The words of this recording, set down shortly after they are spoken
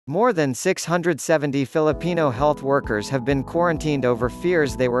More than 670 Filipino health workers have been quarantined over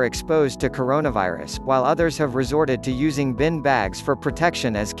fears they were exposed to coronavirus, while others have resorted to using bin bags for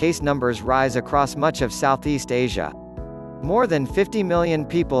protection as case numbers rise across much of Southeast Asia. More than 50 million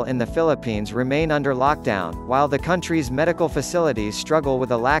people in the Philippines remain under lockdown, while the country's medical facilities struggle with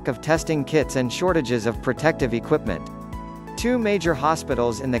a lack of testing kits and shortages of protective equipment. Two major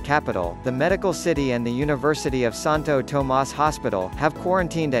hospitals in the capital, the Medical City and the University of Santo Tomas Hospital, have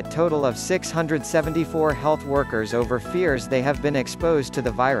quarantined a total of 674 health workers over fears they have been exposed to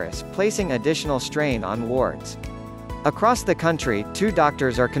the virus, placing additional strain on wards. Across the country, 2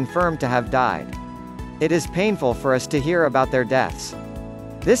 doctors are confirmed to have died. It is painful for us to hear about their deaths.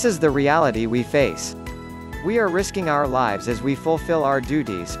 This is the reality we face. We are risking our lives as we fulfill our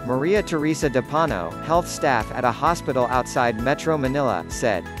duties, Maria Teresa Depano, health staff at a hospital outside Metro Manila,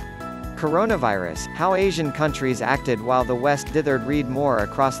 said. Coronavirus, how Asian countries acted while the West dithered. Read more.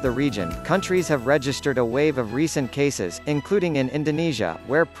 Across the region, countries have registered a wave of recent cases, including in Indonesia,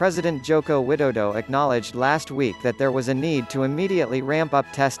 where President Joko Widodo acknowledged last week that there was a need to immediately ramp up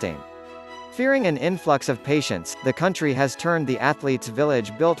testing. Fearing an influx of patients, the country has turned the athletes'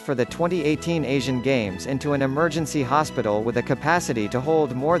 village built for the 2018 Asian Games into an emergency hospital with a capacity to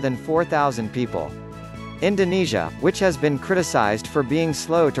hold more than 4,000 people. Indonesia, which has been criticized for being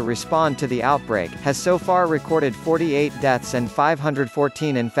slow to respond to the outbreak, has so far recorded 48 deaths and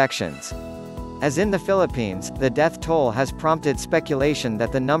 514 infections. As in the Philippines, the death toll has prompted speculation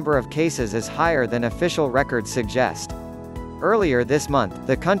that the number of cases is higher than official records suggest. Earlier this month,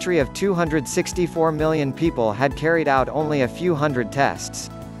 the country of 264 million people had carried out only a few hundred tests.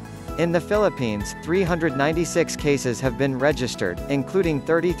 In the Philippines, 396 cases have been registered, including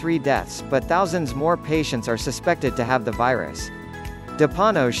 33 deaths, but thousands more patients are suspected to have the virus.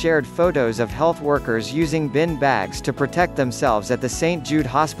 Depano shared photos of health workers using bin bags to protect themselves at the St. Jude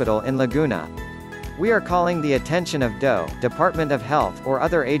Hospital in Laguna. We are calling the attention of DOE, Department of Health, or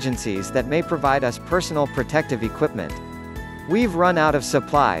other agencies that may provide us personal protective equipment. We've run out of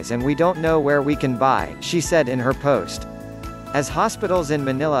supplies and we don't know where we can buy, she said in her post. As hospitals in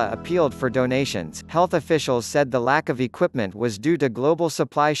Manila appealed for donations, health officials said the lack of equipment was due to global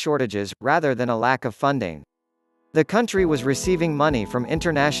supply shortages, rather than a lack of funding. The country was receiving money from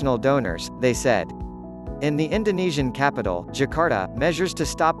international donors, they said. In the Indonesian capital, Jakarta, measures to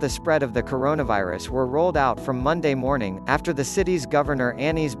stop the spread of the coronavirus were rolled out from Monday morning, after the city's governor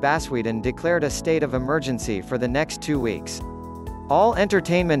Anies Baswedan declared a state of emergency for the next 2 weeks. All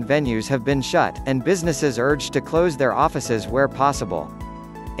entertainment venues have been shut, and businesses urged to close their offices where possible.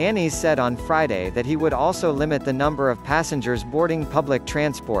 Anies said on Friday that he would also limit the number of passengers boarding public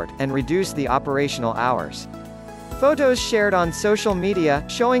transport, and reduce the operational hours. Photos shared on social media,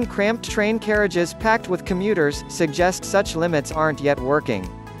 showing cramped train carriages packed with commuters, suggest such limits aren't yet working.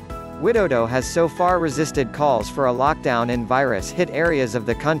 Widodo has so far resisted calls for a lockdown in virus-hit areas of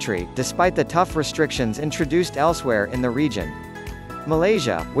the country, despite the tough restrictions introduced elsewhere in the region.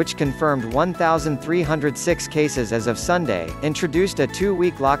 Malaysia, which confirmed 1,306 cases as of Sunday, introduced a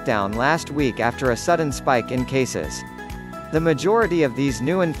 2-week lockdown last week after a sudden spike in cases. The majority of these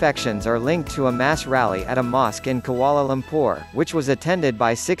new infections are linked to a mass rally at a mosque in Kuala Lumpur, which was attended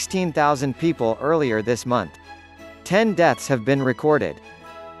by 16,000 people earlier this month. 10 deaths have been recorded.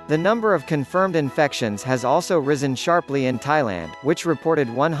 The number of confirmed infections has also risen sharply in Thailand, which reported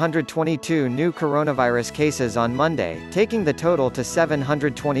 122 new coronavirus cases on Monday, taking the total to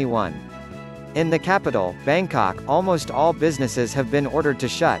 721. In the capital, Bangkok, almost all businesses have been ordered to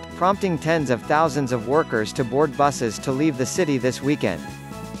shut, prompting tens of thousands of workers to board buses to leave the city this weekend.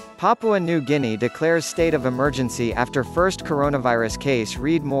 Papua New Guinea declares state of emergency after first coronavirus case.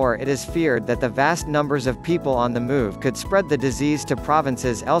 Read more. It is feared that the vast numbers of people on the move could spread the disease to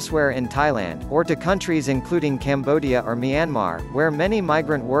provinces elsewhere in Thailand, or to countries including Cambodia or Myanmar, where many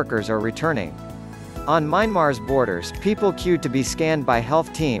migrant workers are returning. On Myanmar's borders, people queued to be scanned by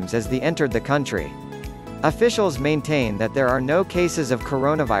health teams as they entered the country. Officials maintain that there are no cases of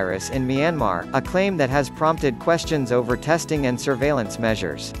coronavirus in Myanmar, a claim that has prompted questions over testing and surveillance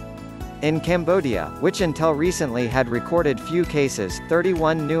measures. In Cambodia, which until recently had recorded few cases,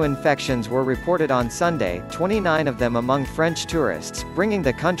 31 new infections were reported on Sunday, 29 of them among French tourists, bringing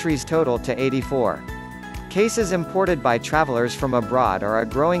the country's total to 84. Cases imported by travelers from abroad are a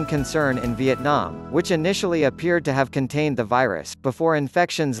growing concern in Vietnam, which initially appeared to have contained the virus, before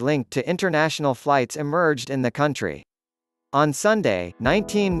infections linked to international flights emerged in the country. On Sunday,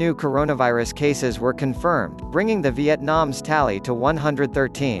 19 new coronavirus cases were confirmed, bringing the Vietnam's tally to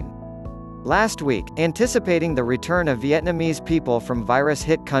 113. Last week, anticipating the return of Vietnamese people from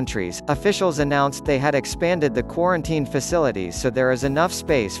virus-hit countries, officials announced they had expanded the quarantine facilities so there is enough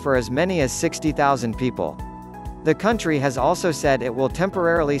space for as many as 60,000 people. The country has also said it will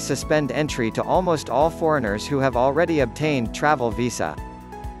temporarily suspend entry to almost all foreigners who have already obtained travel visa.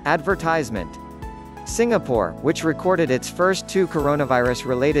 Advertisement. Singapore, which recorded its first 2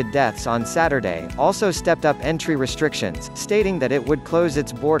 coronavirus-related deaths on Saturday, also stepped up entry restrictions, stating that it would close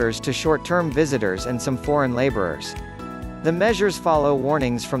its borders to short-term visitors and some foreign laborers. The measures follow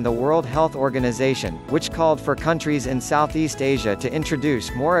warnings from the World Health Organization, which called for countries in Southeast Asia to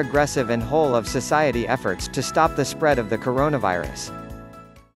introduce more aggressive and whole-of-society efforts to stop the spread of the coronavirus.